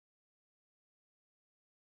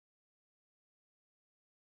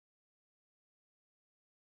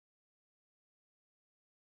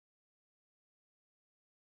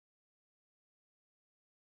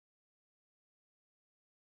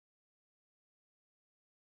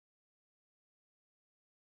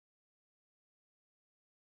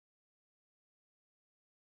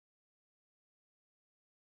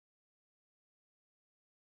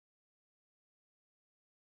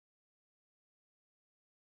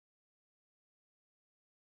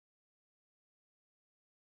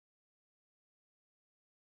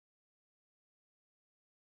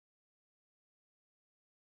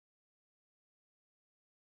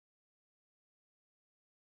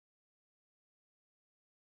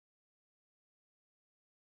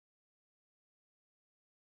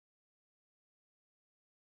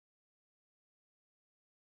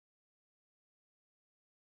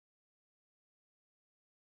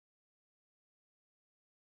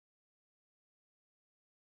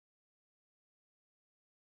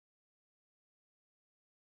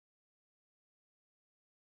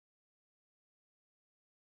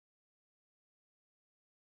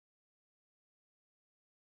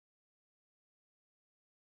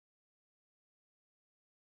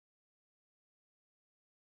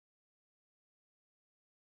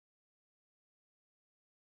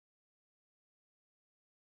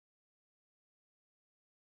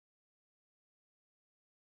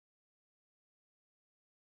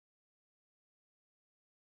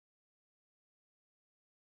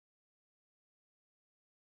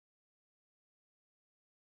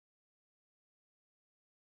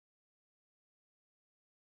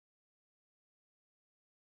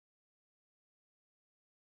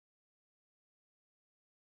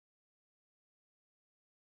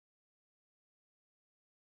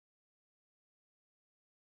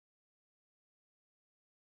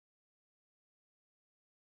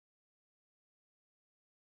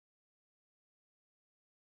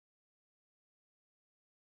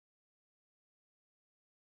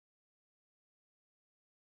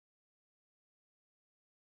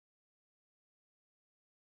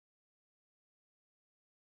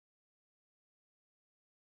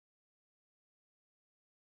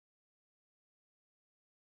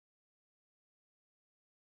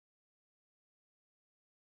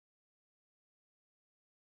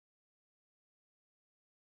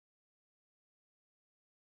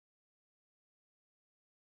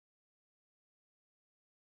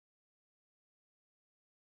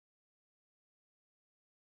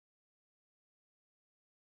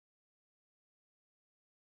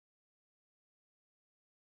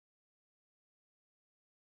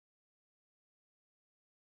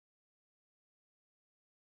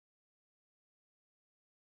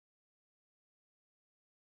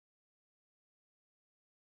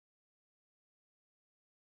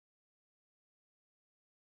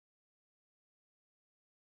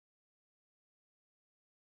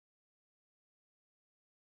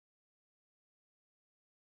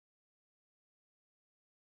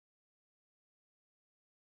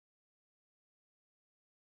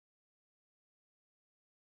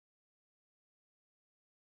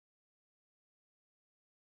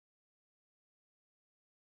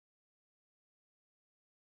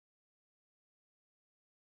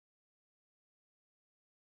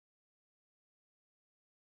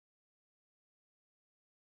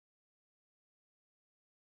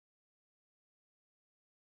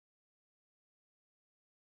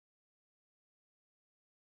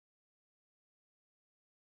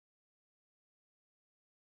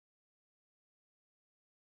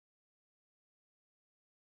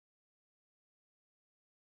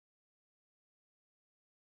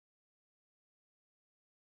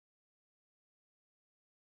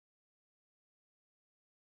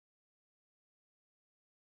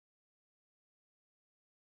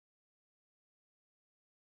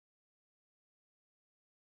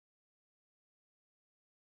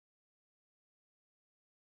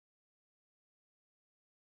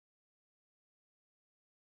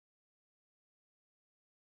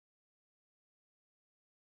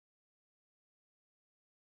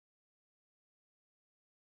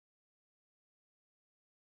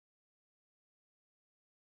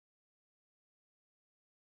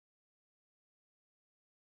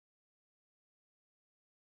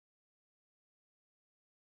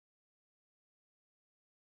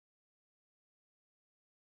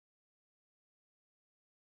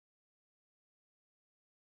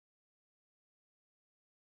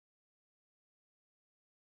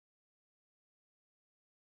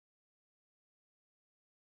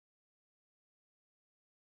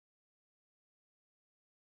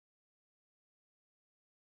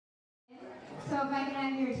So if I can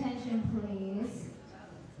have your attention, please.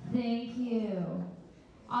 Thank you.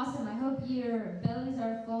 Awesome. I hope your bellies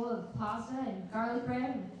are full of pasta and garlic bread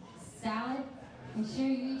and salad. Make sure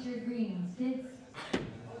you eat your greens, kids.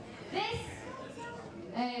 This?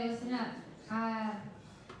 Hey, listen up.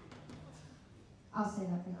 I'll say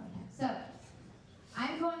that thing on next. So,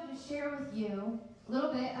 I'm going to share with you a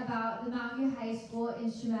little bit about the Mountain View High School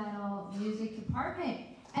Instrumental Music Department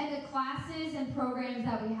and the classes and programs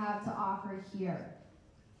that we have to offer here.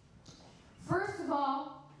 First of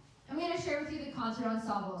all, I'm going to share with you the concert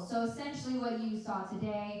ensemble. So essentially what you saw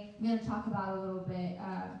today, I'm going to talk a little bit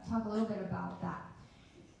about that.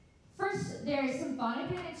 First, there is Symphonic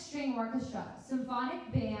Band and String Orchestra.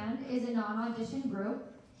 Symphonic Band is a non-audition group,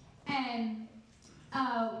 and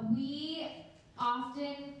we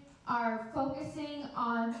often are focusing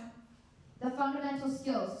on the fundamental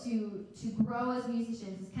skills to grow as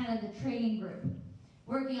musicians. It's kind of the training group.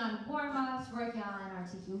 Working on warm-ups, working on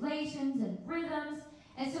articulations and rhythms.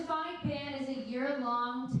 And Symphonic Band is a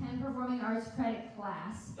year-long 10 performing arts credit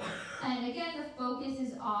class. And again, the focus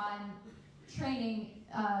is on training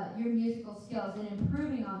your musical skills and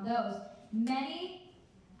improving on those.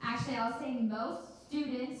 Actually I'll say most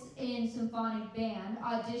students in Symphonic Band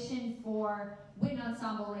audition for wind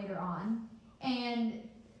ensemble later on. And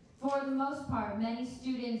for the most part, many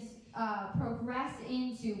students progress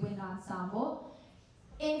into wind ensemble.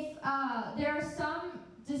 If there are some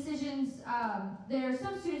decisions, there are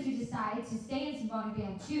some students who decide to stay in Symphonic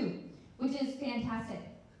Band too, which is fantastic.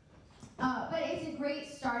 But it's a great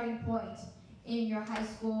starting point in your high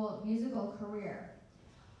school musical career.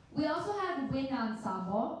 We also have wind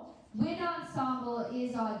ensemble. Wind ensemble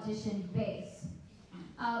is audition based.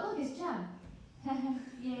 Look, it's Jem.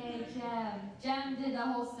 Yay, Jem. Jem did the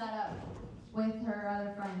whole setup with her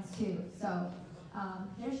other friends too. So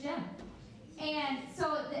there's Jem. And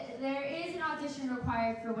so there is an audition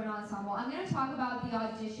required for wind ensemble. I'm going to talk about the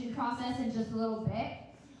audition process in just a little bit,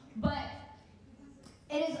 but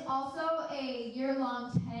it is also a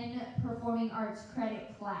year-long 10 performing arts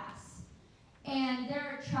credit class. And there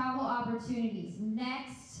are travel opportunities.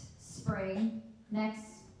 Next spring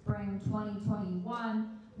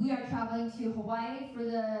 2021, we are traveling to Hawaii for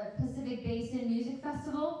the Pacific Basin Music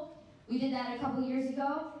Festival. We did that a couple years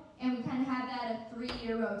ago, and we kind of had that a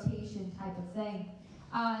 3-year rotation type of thing.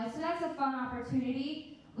 So that's a fun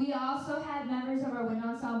opportunity. We also had members of our wind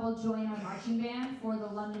ensemble join our marching band for the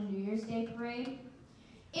London New Year's Day Parade.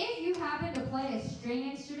 If you happen to play a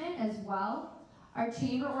string instrument as well, our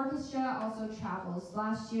chamber orchestra also travels.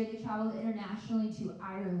 Last year they traveled internationally to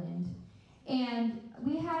Ireland. And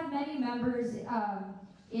we have many members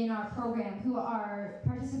in our program who are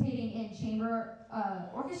participating in chamber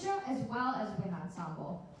orchestra as well as wind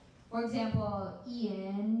ensemble. For example,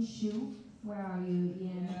 Ian Shu. Where are you,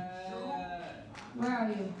 Ian? Where are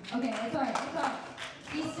you? Okay, it's all right.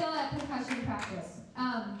 He's still at percussion practice.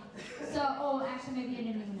 Actually maybe he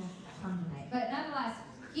didn't even come tonight. But nonetheless,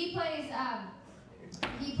 he plays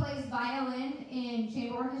violin in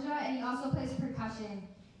chamber orchestra, and he also plays percussion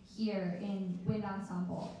here in wind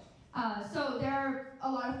ensemble. So there are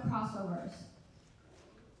a lot of crossovers.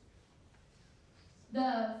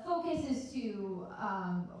 The focus is to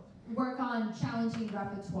work on challenging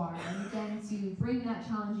repertoire, and again to bring that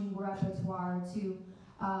challenging repertoire to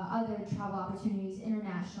other travel opportunities,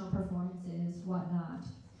 international performances, whatnot.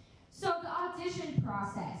 So the audition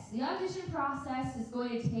process. The audition process is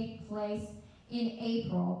going to take place in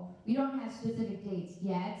April. We don't have specific dates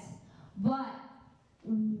yet, but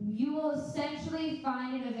you will essentially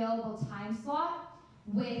find an available time slot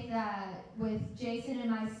with Jason and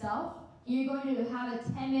myself. You're going to have a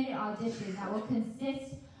 10-minute audition that will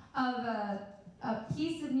consist of a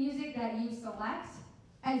piece of music that you select,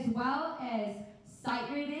 as well as sight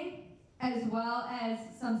reading, as well as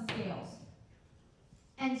some scales.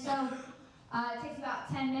 And so it takes about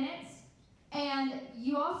 10 minutes. And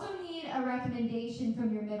you also need a recommendation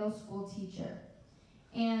from your middle school teacher.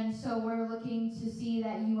 And so we're looking to see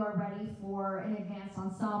that you are ready for an advanced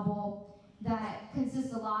ensemble that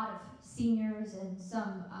consists a lot of seniors and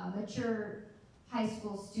some mature high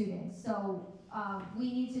school students. So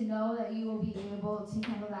we need to know that you will be able to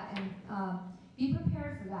handle that and be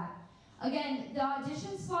prepared for that. Again, the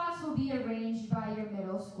audition slots will be arranged by your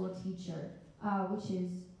middle school teacher, which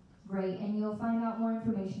is great, and you'll find out more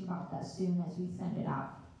information about that soon as we send it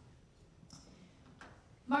out.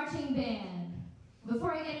 Marching band.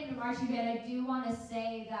 Before I get into marching band, I do want to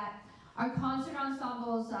say that our concert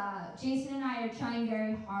ensembles, Jason and I are trying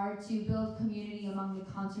very hard to build community among the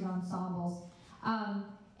concert ensembles.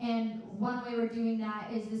 And one way we're doing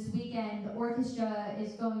that is this weekend, the orchestra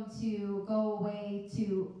is going to go away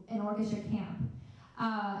to an orchestra camp.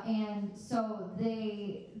 And so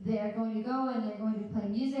they're going to go and they're going to play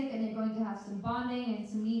music and they're going to have some bonding and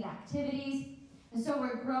some neat activities. And so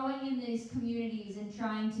we're growing in these communities and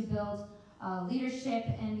trying to build leadership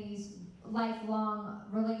and these lifelong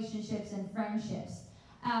relationships and friendships.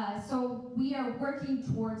 So we are working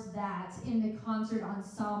towards that in the concert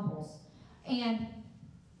ensembles. And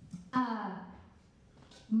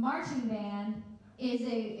marching band is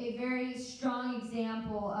a very strong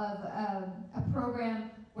example of a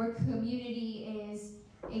program where community is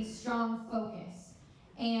a strong focus.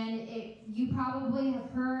 And you probably have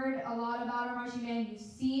heard a lot about our marching band, you've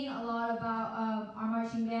seen a lot about our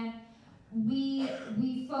marching band.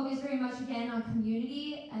 We focus very much again on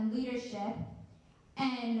community and leadership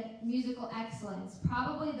and musical excellence.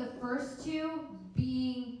 Probably the first two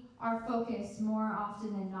being our focus more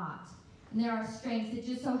often than not. And there are strengths. It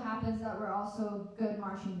just so happens that we're also a good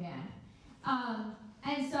marching band.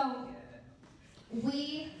 And so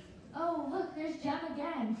oh look, there's Jem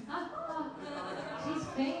again. She's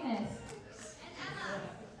famous.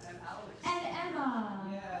 And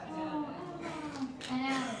Emma. Oh, Emma. And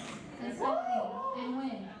Alex. And Stephanie. And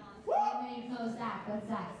Wynn. Everybody knows Zach. That's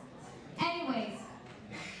Zach. Anyways,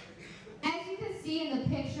 as you can see in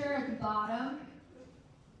the picture at the bottom,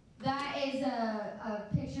 that is a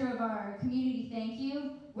picture of our community thank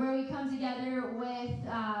you, where we come together with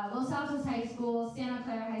Los Altos High School, Santa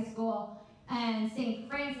Clara High School, and St.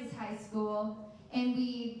 Francis High School, and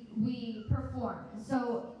we perform.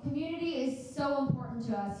 So community is so important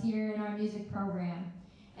to us here in our music program,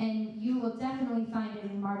 and you will definitely find it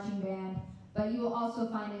in marching band, but you will also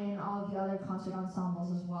find it in all of the other concert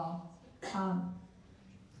ensembles as well.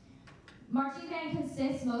 Marching band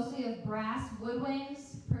consists mostly of brass,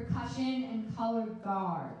 woodwinds, percussion, and colored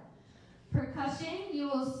guard. Percussion, you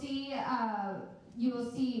will see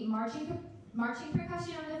marching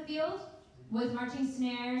percussion on the field with marching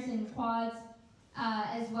snares and quads,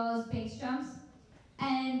 as well as bass drums.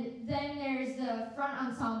 And then there's the front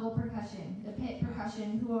ensemble percussion, the pit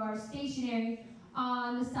percussion, who are stationary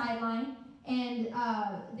on the sideline, and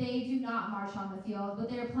they do not march on the field, but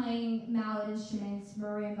they're playing mallet instruments,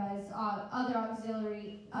 marimbas, other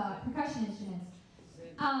auxiliary percussion instruments,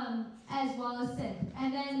 as well as synth.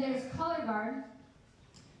 And then there's color guard.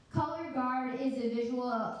 Color guard is a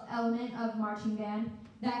visual element of marching band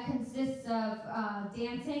that consists of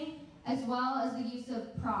dancing, as well as the use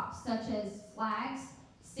of props, such as flags,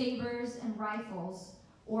 sabers, and rifles,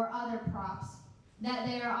 or other props that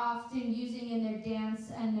they are often using in their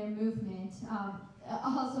dance and their movement.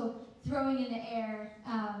 Also throwing in the air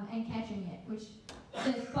and catching it, which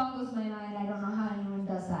just boggles my mind. I don't know how anyone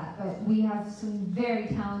does that, but we have some very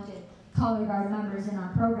talented color guard members in our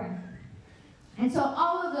program. And so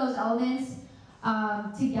all of those elements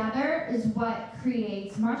together is what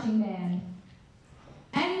creates marching band.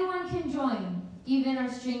 Anyone can join, even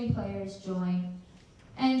our string players join.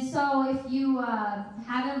 And so if you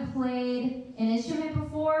haven't played an instrument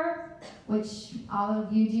before, which all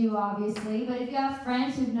of you do obviously, but if you have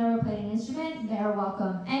friends who've never played an instrument, they're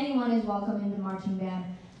welcome. Anyone is welcome into marching band.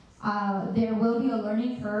 There will be a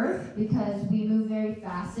learning curve because we move very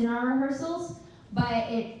fast in our rehearsals, but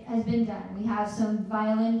it has been done. We have some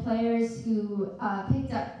violin players who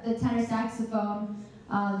picked up the tenor saxophone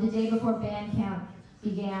the day before band camp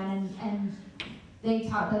began, and they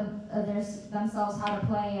taught themselves how to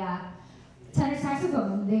play tenor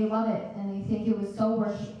saxophone. They love it, and they think it was so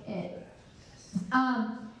worth it.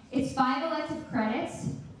 It's 5 elective credits,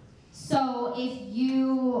 so if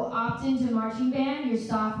you opt into marching band your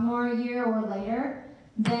sophomore year or later,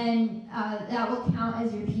 then that will count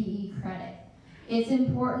as your PE credit. It's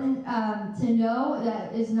important to know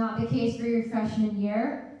that is not the case for your freshman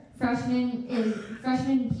year. Freshman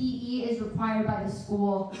PE is required by the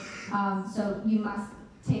school, so you must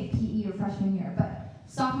take PE your freshman year. But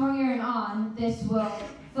sophomore year and on, this will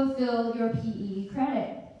fulfill your PE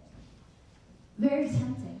credit. Very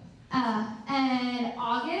tempting. And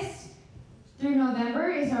August through November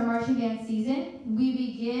is our marching band season. We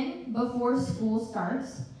begin before school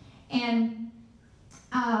starts, and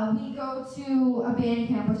we go to a band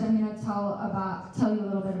camp, which I'm going to tell you a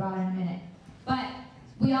little bit about in a minute. But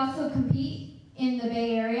we also compete in the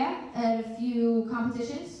Bay Area at a few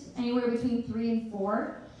competitions, anywhere between 3 and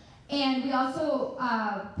 4. And we also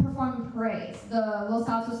perform parades, the Los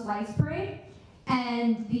Altos Lights Parade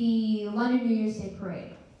and the London New Year's Day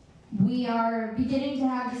Parade. We are beginning to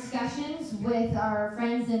have discussions with our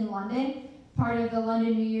friends in London, part of the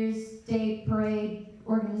London New Year's Day Parade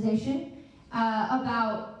organization,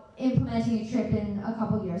 about implementing a trip in a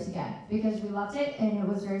couple years again because we loved it and it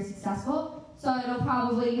was very successful. So it'll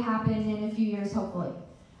probably happen in a few years, hopefully.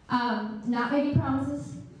 Not making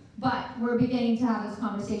promises, but we're beginning to have those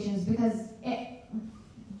conversations because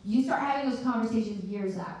you start having those conversations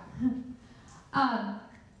years out.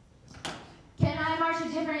 Can I march a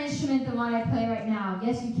different instrument than what I play right now?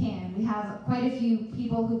 Yes, you can. We have quite a few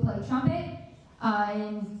people who play trumpet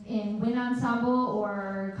in wind ensemble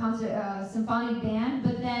or concert, symphonic band,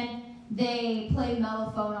 but then they play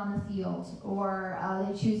mellophone on the field, or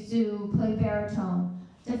they choose to play baritone,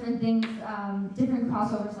 different things, different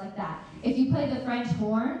crossovers like that. If you play the French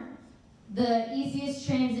horn, the easiest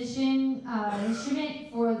transition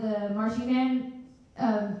instrument for the marching band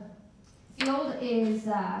field is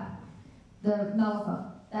the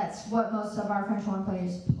mellophone. That's what most of our French horn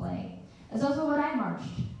players play. That's also what I marched,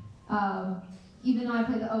 even though I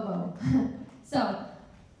play the oboe. So,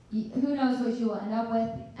 who knows what you will end up with?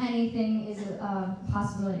 Anything is a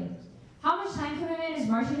possibility. How much time commitment is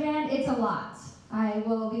marching band? It's a lot. I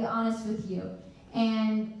will be honest with you.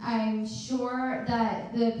 And I'm sure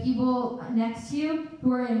that the people next to you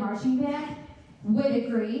who are in marching band would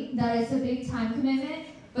agree that it's a big time commitment,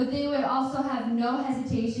 but they would also have no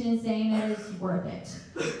hesitation in saying that it's worth it.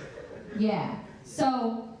 Yeah.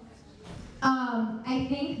 So, I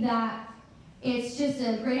think that it's just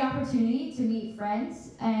a great opportunity to meet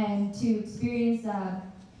friends and to experience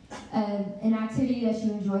an activity that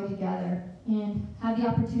you enjoy together and have the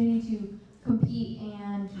opportunity to compete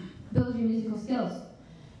and build your musical skills.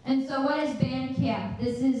 And so what is band camp?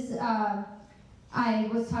 This is, I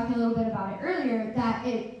was talking a little bit about it earlier, that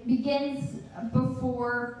it begins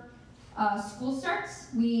before school starts.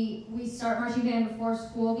 We start marching band before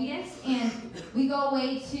school begins, and we go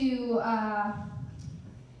away to, I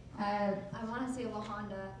want to say La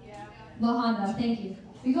Honda. Yeah. La Honda, thank you.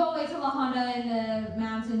 We go away to La Honda in the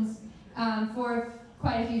mountains for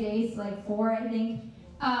quite a few days, like 4, I think.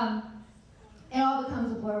 It all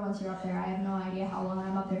becomes a blur once you're up there. I have no idea how long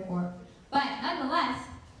I'm up there for. But nonetheless,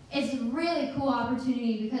 it's a really cool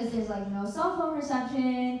opportunity because there's like no cell phone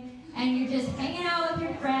reception, and you're just hanging out with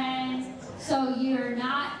your friends, so you're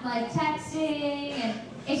not like texting, and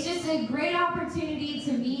it's just a great opportunity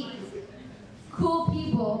to meet cool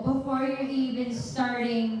people before you're even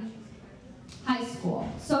starting high school.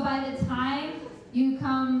 So by the time you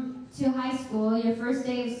come to high school, your first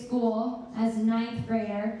day of school as a 9th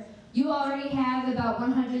grader, you already have about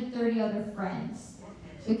 130 other friends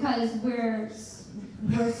because we're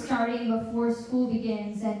starting before school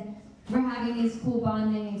begins and we're having these cool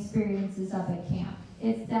bonding experiences up at camp.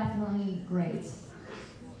 It's definitely great.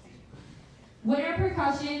 Winter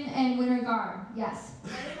percussion and winter guard, yes.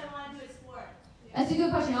 What if I want to do a sport? That's a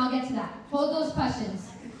good question, I'll get to that. Hold those questions.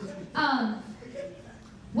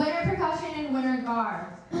 Winter percussion and winter guard.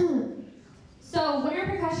 So winter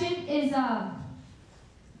percussion is,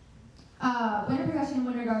 winter percussion and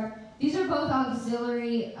winter guard, these are both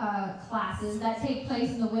auxiliary classes that take place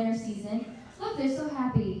in the winter season. Look, they're so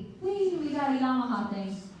happy. Whee, we got a Yamaha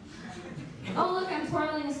thing. Oh look, I'm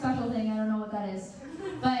twirling a special thing, I don't know what that is.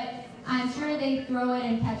 But I'm sure they throw it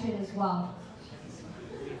and catch it as well.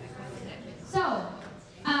 So,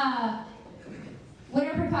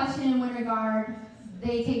 winter percussion and winter guard,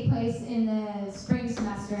 they take place in the spring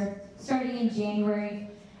semester, starting in January.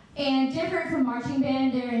 And different from marching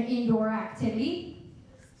band, they're an indoor activity.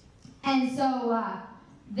 And so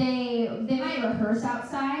they might rehearse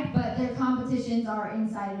outside, but their competitions are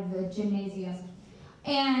inside of the gymnasium.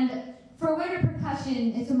 And for winter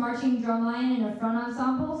percussion, it's a marching drum line and a front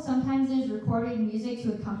ensemble. Sometimes there's recorded music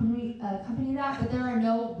to accompany that, but there are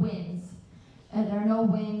no winds. There are no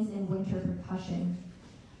winds in winter percussion.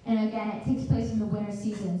 And again, it takes place in the winter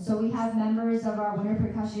season. So we have members of our winter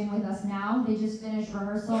percussion with us now. They just finished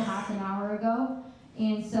rehearsal half an hour ago,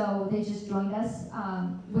 and so they just joined us.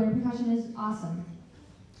 Winter percussion is awesome.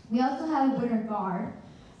 We also have winter guard.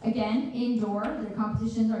 Again, indoor, their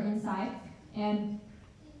competitions are inside, and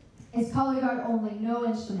it's color guard only, no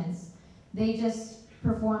instruments. They just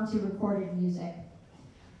perform to recorded music.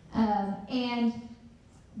 And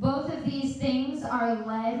both of these things are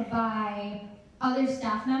led by other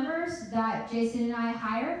staff members that Jason and I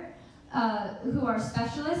hire, who are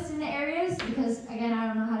specialists in the areas, because again, I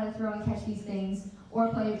don't know how to throw and catch these things or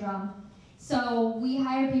play a drum. So we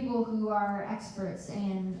hire people who are experts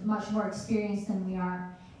and much more experienced than we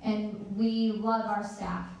are. And we love our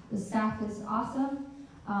staff. The staff is awesome.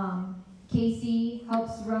 Casey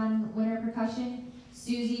helps run winter percussion.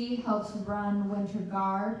 Susie helps run winter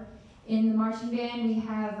guard. In the marching band, we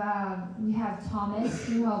have Thomas,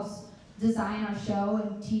 who helps design our show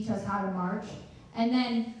and teach us how to march. And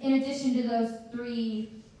then, in addition to those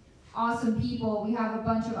 3 awesome people, we have a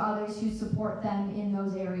bunch of others who support them in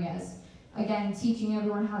those areas. Again, teaching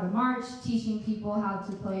everyone how to march, teaching people how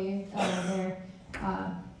to play their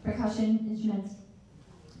percussion instruments.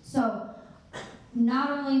 So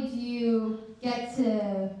not only do you get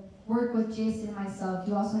to work with Jason and myself,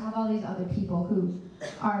 you also have all these other people who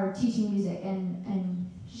are teaching music and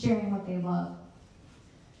sharing what they love.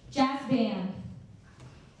 Jazz band.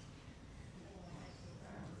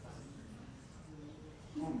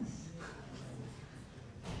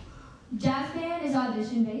 Jazz band is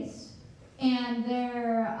audition based, and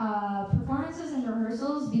their performances and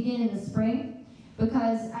rehearsals begin in the spring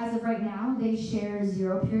because as of right now they share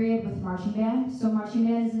 0 period with marching band. So marching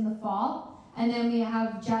band is in the fall, and then we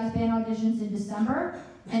have jazz band auditions in December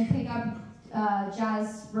and pick up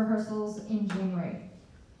jazz rehearsals in January.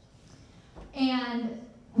 And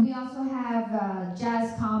we also have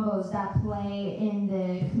jazz combos that play in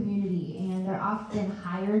the community, and they're often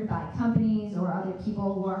hired by companies or other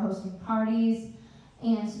people who are hosting parties.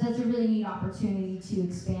 And so that's a really neat opportunity to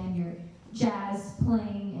expand your jazz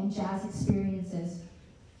playing and jazz experiences.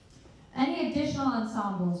 Any additional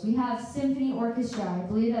ensembles? We have symphony orchestra. I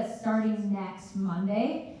believe that's starting next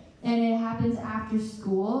Monday, and it happens after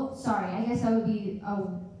school. Sorry, I guess that would be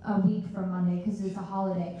a week from Monday because it's a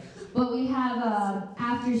holiday. But we have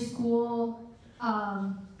after school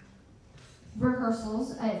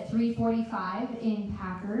rehearsals at 3:45 in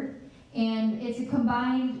Packard, and it's a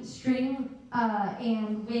combined string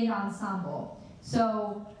and wind ensemble.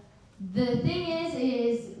 So the thing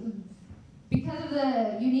is because of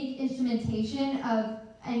the unique instrumentation of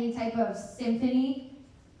any type of symphony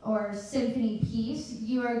or symphony piece,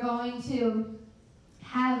 you are going to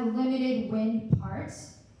have limited wind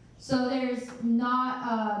parts. So there's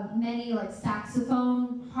not many like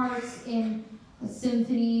saxophone parts in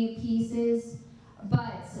symphony pieces,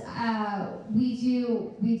 but we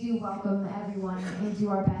do welcome everyone and do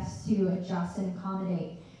our best to adjust and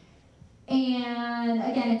accommodate. And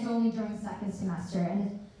again, it's only during second semester,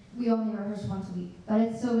 and we only rehearse once a week, but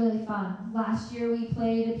it's still really fun. Last year we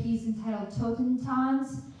played a piece entitled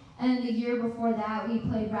Totentons, and then the year before that we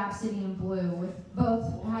played Rhapsody in Blue, with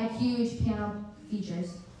both had huge piano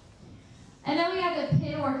features. And then we have the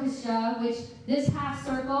pit orchestra, which this half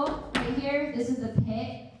circle right here, this is the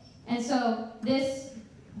pit. And so this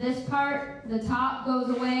part, the top goes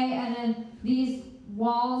away, and then these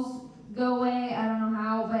walls go away, I don't know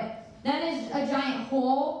how, but then there's a giant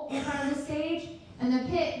hole in front of the stage, and the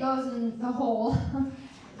pit goes in the hole.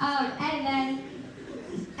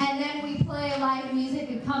 and then we play live music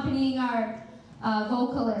accompanying our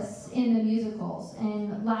vocalists in the musicals.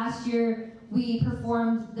 And last year we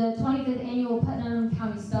performed the 25th annual Putnam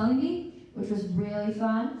County Spelling Bee, which was really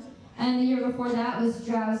fun. And the year before that was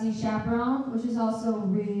Drowsy Chaperone, which was also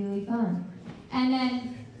really fun. And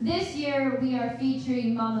then this year we are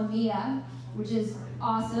featuring Mamma Mia, which is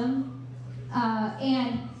awesome.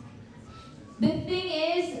 And the thing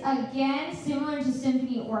is, again, similar to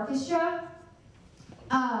symphony orchestra,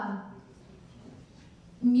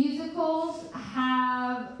 musicals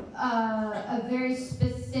have a very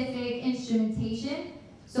specific instrumentation.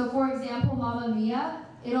 So for example, Mamma Mia,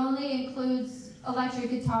 it only includes electric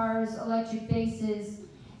guitars, electric basses,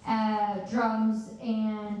 drums,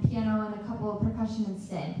 and piano, and a couple of percussion and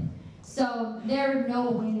synth. So there are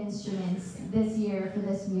no wind instruments this year for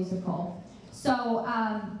this musical. So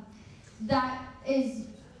that is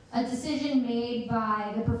a decision made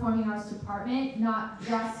by the Performing Arts Department, not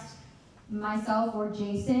just myself or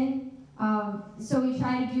Jason. So we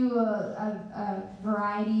try to do a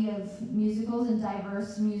variety of musicals and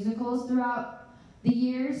diverse musicals throughout the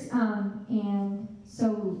years, and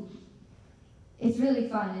so it's really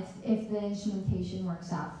fun if the instrumentation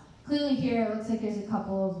works out. Clearly here it looks like there's a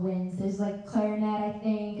couple of winds. There's like clarinet, I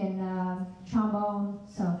think, and trombone,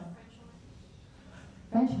 so.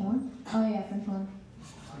 French horn? Oh yeah, French horn.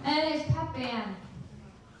 And then there's pep band.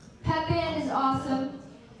 Pep band is awesome.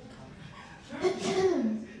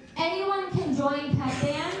 Anyone can join pep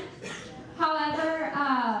band. However,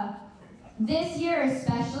 this year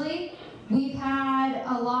especially, we've had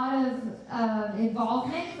a lot of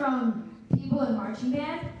involvement from people in marching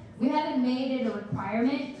band. We haven't made it a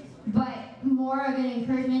requirement, but more of an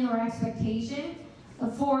encouragement or expectation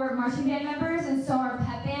for marching band members, and so our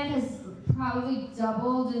pep band has probably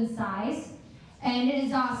doubled in size, and it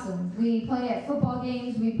is awesome. We play at football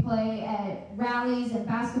games, we play at rallies and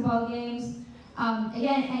basketball games.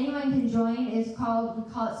 Again, anyone can join. We call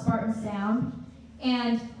it Spartan Sound,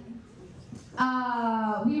 and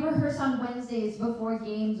we rehearse on Wednesdays before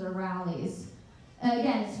games or rallies.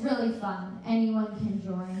 Again, it's really fun. Anyone can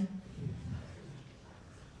join.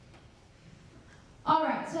 All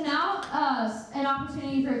right, so now an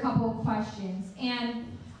opportunity for a couple of questions. And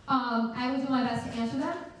I will do my best to answer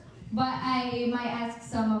them, but I might ask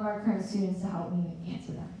some of our current students to help me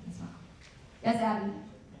answer them as well. Yes, Abby?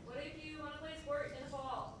 What if you want to play sport in the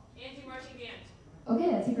fall and do marching band?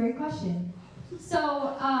 Okay, that's a great question.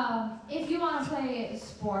 So, if you want to play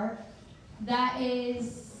sport, that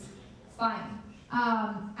is fine.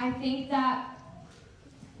 I think that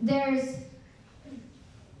there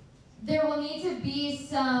will need to be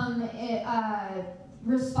some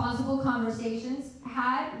responsible conversations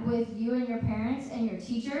had with you and your parents and your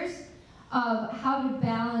teachers of how to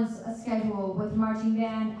balance a schedule with marching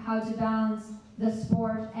band, how to balance the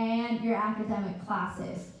sport and your academic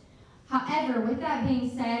classes. However, with that being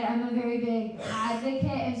said, I'm a very big advocate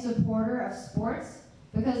and supporter of sports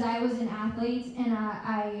because I was an athlete and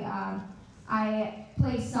I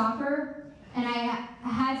played soccer and I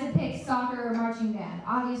had to pick soccer or marching band.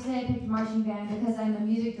 Obviously, I picked marching band because I'm a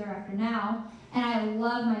music director now and I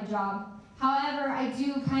love my job. However, I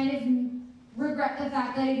do kind of regret the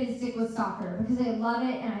fact that I didn't stick with soccer because I love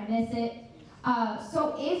it and I miss it.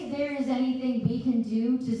 So if there is anything we can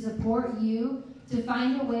do to support you to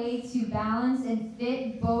find a way to balance and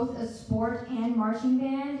fit both a sport and marching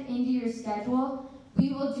band into your schedule,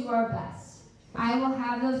 we will do our best. I will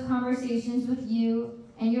have those conversations with you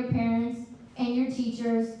and your parents and your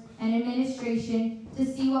teachers and administration to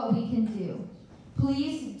see what we can do.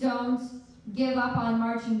 Please don't give up on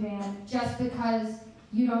marching band just because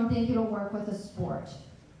you don't think it'll work with a sport.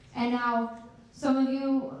 And now, some of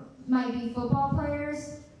you might be football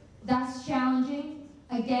players. That's challenging.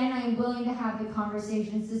 Again, I am willing to have the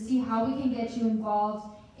conversations to see how we can get you involved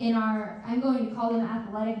in our, I'm going to call them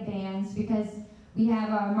athletic bands because we have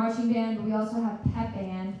our marching band, but we also have pep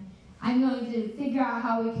band. I'm going to figure out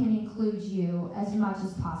how we can include you as much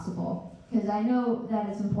as possible because I know that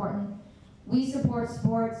it's important. We support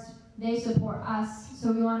sports, they support us,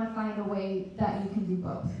 so we want to find a way that you can do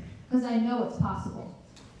both because I know it's possible.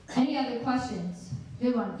 Any other questions?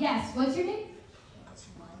 Good one. Yes, what's your name?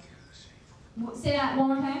 Say that one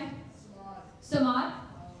more time. Samad.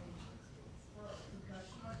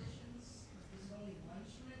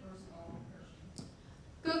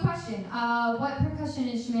 Good question. What percussion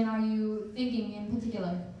instrument are you thinking in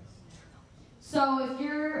particular? So if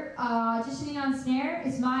you're auditioning on snare,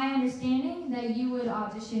 it's my understanding that you would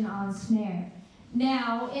audition on snare.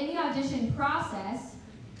 Now, in the audition process,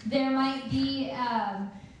 there might be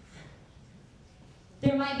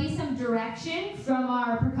some direction from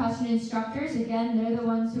our percussion instructors. Again, they're the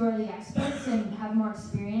ones who are the experts and have more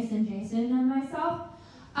experience than Jason and myself.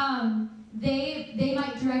 They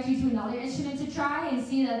might direct you to another instrument to try and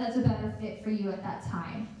see that that's a better fit for you at that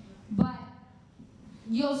time. But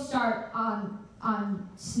you'll start on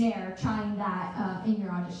snare, trying that in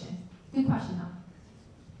your audition. Good question,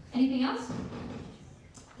 though. Anything else?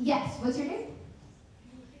 Yes, what's your name?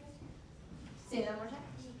 Say that one more time.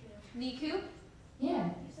 Niku? Yeah.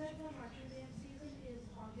 You said the marching band season is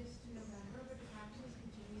August to November, but the practices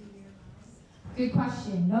continue year-round. Good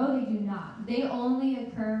question. No, they do not. They only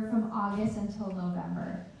occur from August until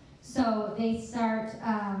November. So they start,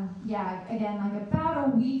 again, like about a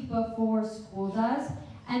week before school does,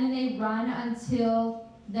 and then they run until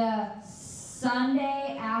the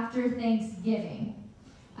Sunday after Thanksgiving.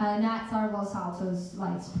 And that's our Los Altos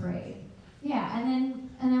Lights Parade. Yeah, and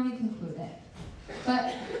then we conclude it.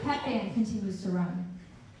 But pep band continues to run.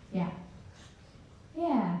 Yeah.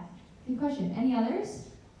 Yeah. Good question. Any others?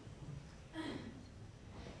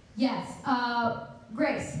 Yes.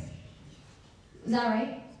 Grace. Is that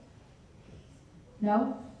right?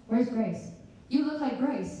 No? Where's Grace? You look like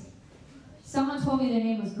Grace. Someone told me their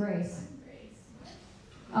name was Grace.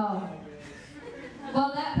 Oh.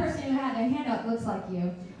 Well, that person who had their hand up looks like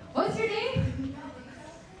you. What's your name?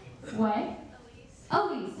 What?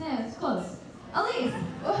 Elise. Yeah, it's close. Elise.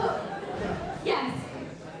 Yes.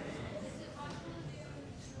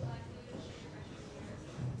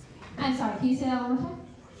 I'm sorry, can you say that one more time?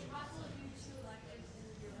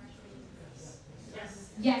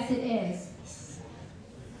 Yes, it is.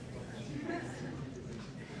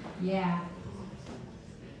 Yeah.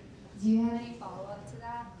 Do you have any follow-up to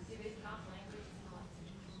that?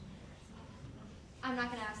 I'm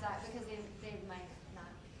not going to ask that because they might not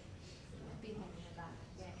be thinking of that.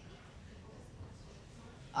 Yeah.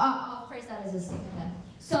 I'll phrase that as a statement then.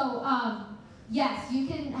 So, yes, you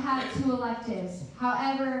can have 2 electives.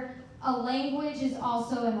 However, a language is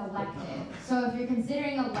also an elective. So if you're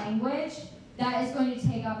considering a language, that is going to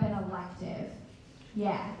take up an elective.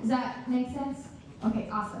 Yeah. Does that make sense? Okay,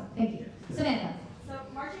 awesome. Thank you. Samantha. So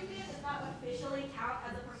marching band does not officially count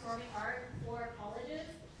as a performing art for colleges,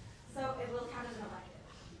 so it will count as an elective.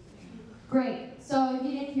 Great. So if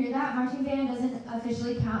you didn't hear that, marching band doesn't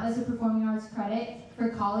officially count as a performing arts credit for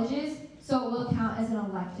colleges, so it will count as an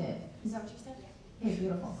elective. Is that what you said? Yeah. Okay,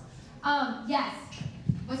 beautiful. Yes.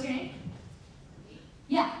 What's your name?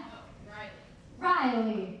 Yeah.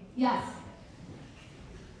 Riley. Yes.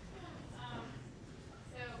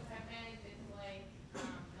 So Batman is like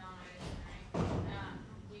non-identifying.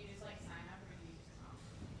 Do you just like sign up or do you just come?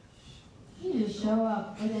 You just show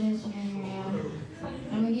up with an instrument in your hand,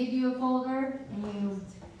 and we give you a folder, and you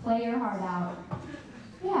play your heart out.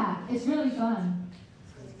 Yeah, it's really fun.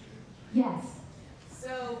 Yes.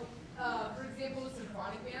 So, for example,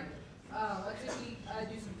 symphonic band. Let's say we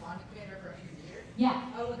do symphonic band our freshman year. Yeah.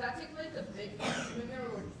 Would that take like a big commitment, or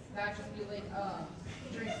would that just be like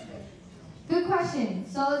drinks? Good question.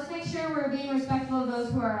 So let's make sure we're being respectful of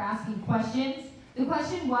those who are asking questions. The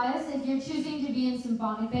question was, if you're choosing to be in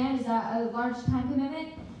symphonic band, is that a large time commitment?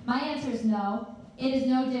 My answer is no. It is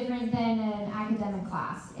no different than an academic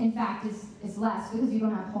class. In fact, it's less because you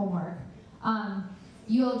don't have homework.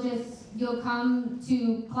 You'll come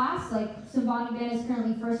to class, like symphonic band is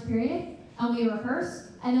currently first period, and we rehearse,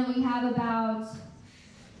 and then we have about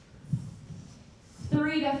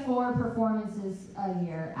 3 to 4 performances a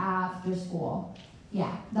year after school.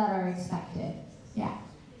 Yeah, that are expected. Yeah.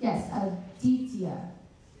 Yes, Aditya.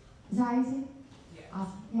 Is that how you say it? Yeah.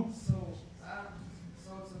 Awesome. Yes. So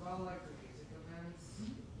it's about like the music events.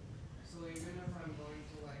 So even if I'm going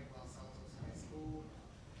to like Los Altos High School,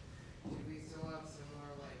 do we still have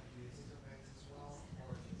similar like music events as well?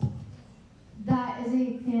 Or That is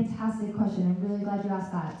a fantastic question. I'm really glad you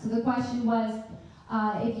asked that. So the question was,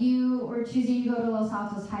 if you were choosing to go to Los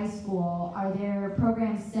Altos High School, are their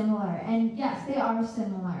programs similar? And yes, they are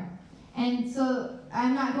similar. And so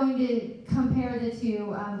I'm not going to compare the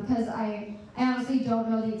two because I honestly don't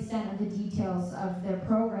know the extent of the details of their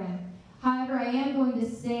program. However, I am going to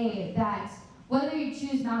say that whether you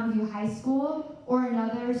choose Mountain View High School or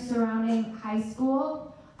another surrounding high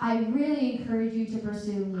school, I really encourage you to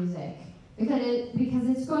pursue music because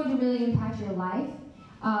it's going to really impact your life.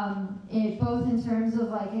 Both in terms of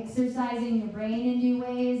like exercising your brain in new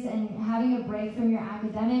ways and having a break from your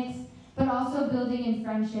academics, but also building in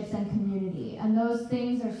friendships and community. And those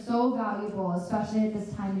things are so valuable, especially at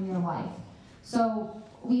this time in your life. So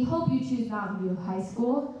we hope you choose Mountain View High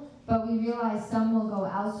School, but we realize some will go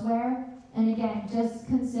elsewhere. And again, just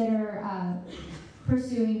consider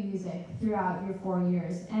pursuing music throughout your 4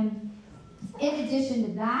 years. And in addition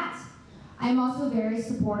to that, I'm also very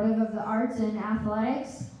supportive of the arts and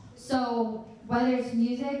athletics. So whether it's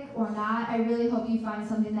music or not, I really hope you find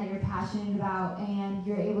something that you're passionate about and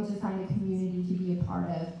you're able to find a community to be a part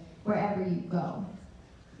of wherever you go.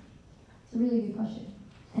 It's a really good question.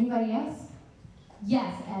 Anybody else?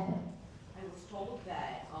 Yes, Evan. I was told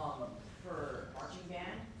that for marching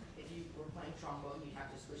band, if you were playing trombone, you'd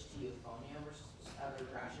have to switch to euphonium versus other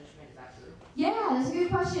brass instrument. Is that true? Yeah, that's a good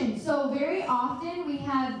question. So very often we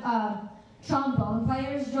have trombone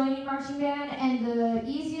players joining marching band, and the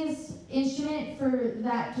easiest instrument for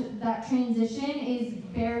that transition is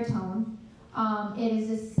baritone. It is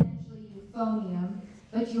essentially euphonium,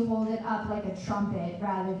 but you hold it up like a trumpet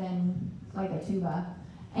rather than like a tuba.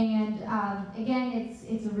 And again,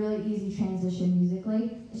 it's a really easy transition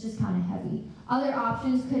musically. It's just kind of heavy. Other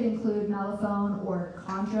options could include mellophone or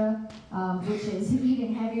contra, which is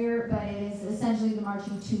even heavier, but it is essentially the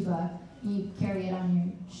marching tuba. You carry it on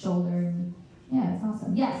your shoulder, and yeah, it's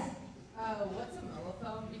awesome. Yes? What's a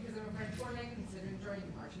mellophone? Because I'm a French horn and considering joining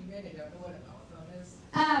the marching band, I don't know what a mellophone is.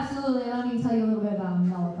 Absolutely. Let me tell you a little bit about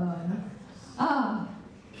mellophone.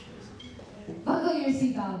 Buckle your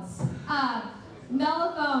seatbelts.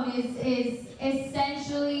 Mellophone is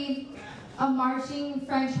essentially a marching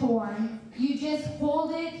French horn. You just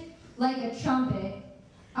hold it like a trumpet.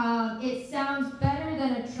 It sounds better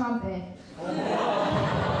than a trumpet.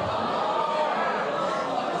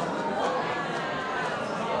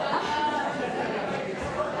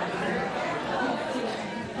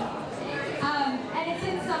 And it's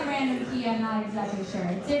in some random key, I'm not exactly sure.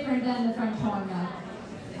 It's different than the French horn though.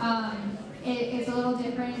 It's a little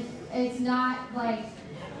different. It's not like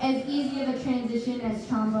as easy of a transition as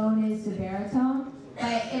trombone is to baritone,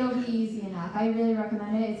 but it'll be easy enough. I really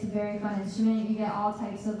recommend it. It's a very fun instrument. You get all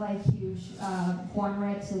types of like huge horn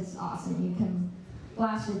rips. It's awesome. You can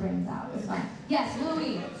blast your brains out. It's fun. Yes,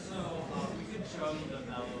 Louis. So you could show me the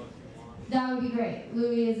mellow if you want. That would be great.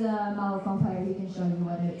 Louis is a mellophone player. He can show you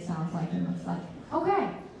what it sounds like and looks like. Okay.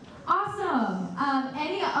 Awesome.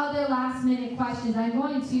 Any other last minute questions? I'm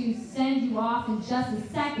going to send you off in just a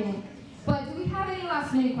second, but do we have any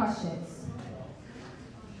last minute questions?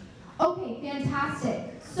 Okay,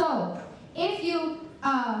 fantastic. So, if you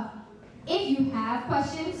If you have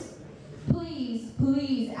questions,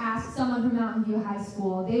 please ask someone from Mountain View High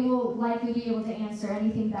School. They will likely be able to answer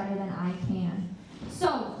anything better than I can.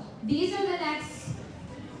 So, these are the next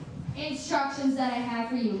instructions that I have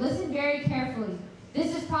for you. Listen very carefully.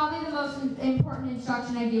 This is probably the most important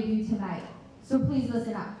instruction I give you tonight. So please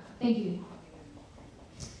listen up. Thank you.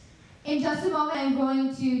 In just a moment, I'm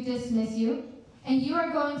going to dismiss you, and you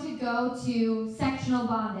are going to go to sectional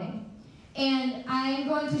bonding. And I am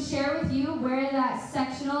going to share with you where that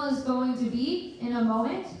sectional is going to be in a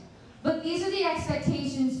moment. But these are the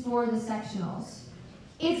expectations for the sectionals.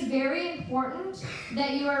 It's very important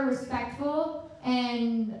that you are respectful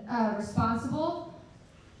and responsible,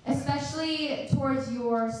 especially towards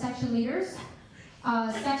your section leaders.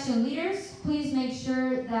 Section leaders, please make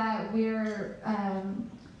sure that we're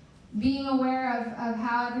being aware of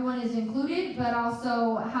how everyone is included, but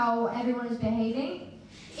also how everyone is behaving.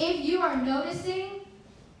 If you are noticing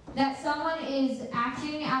that someone is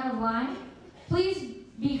acting out of line, please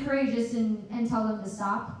be courageous and tell them to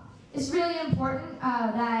stop. It's really important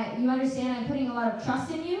that you understand I'm putting a lot of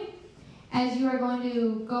trust in you as you are going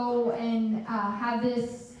to go and have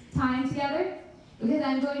this time together, because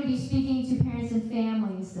I'm going to be speaking to parents and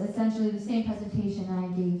families, essentially the same presentation that I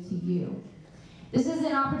gave to you. This is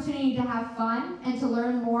an opportunity to have fun and to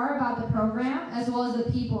learn more about the program as well as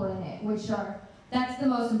the people in it, that's the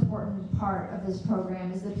most important part of this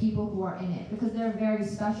program, is the people who are in it, because they're very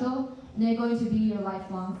special and they're going to be your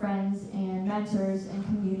lifelong friends and mentors and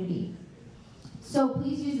community. So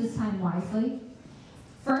please use this time wisely.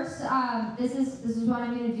 First, this is what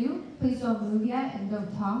I'm going to do. Please don't move yet and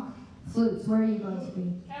don't talk. Flutes, where are you going to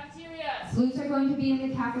be? Cafeteria. Flutes are going to be in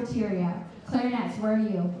the cafeteria. Clarinets, where are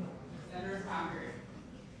you? Center of Packard.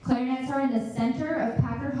 Clarinets are in the center of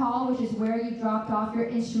Packard Hall, which is where you dropped off your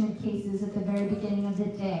instrument cases at the very beginning of the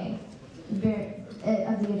day, of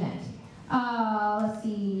the event. Let's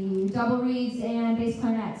see, double reeds and bass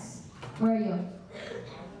clarinets. Where are you?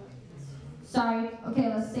 Sorry, okay,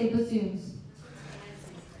 let's say bassoons.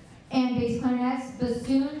 And bass clarinets.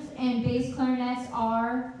 Bassoons and bass clarinets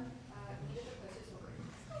are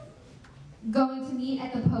going to meet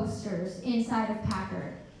at the posters inside of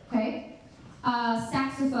Packard, okay?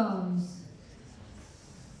 Saxophones.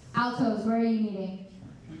 Altos, where are you meeting?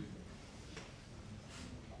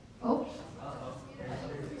 Oh.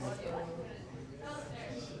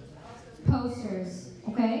 Posters,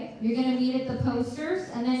 okay? You're going to meet at the posters,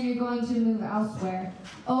 and then you're going to move elsewhere.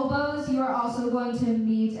 Oboes, you are also going to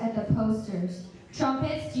meet at the posters.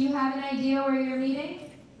 Trumpets, do you have an idea where you're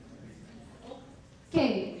meeting?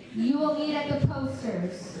 Okay, you will meet at the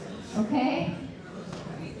posters, okay?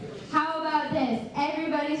 How about this?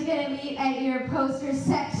 Everybody's going to meet at your poster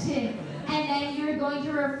section, and then you're going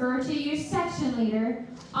to refer to your section leader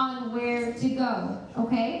on where to go,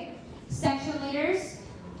 okay? Section leaders,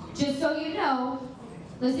 just so you know,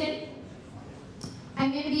 listen,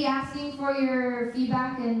 I'm going to be asking for your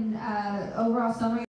feedback and overall summary.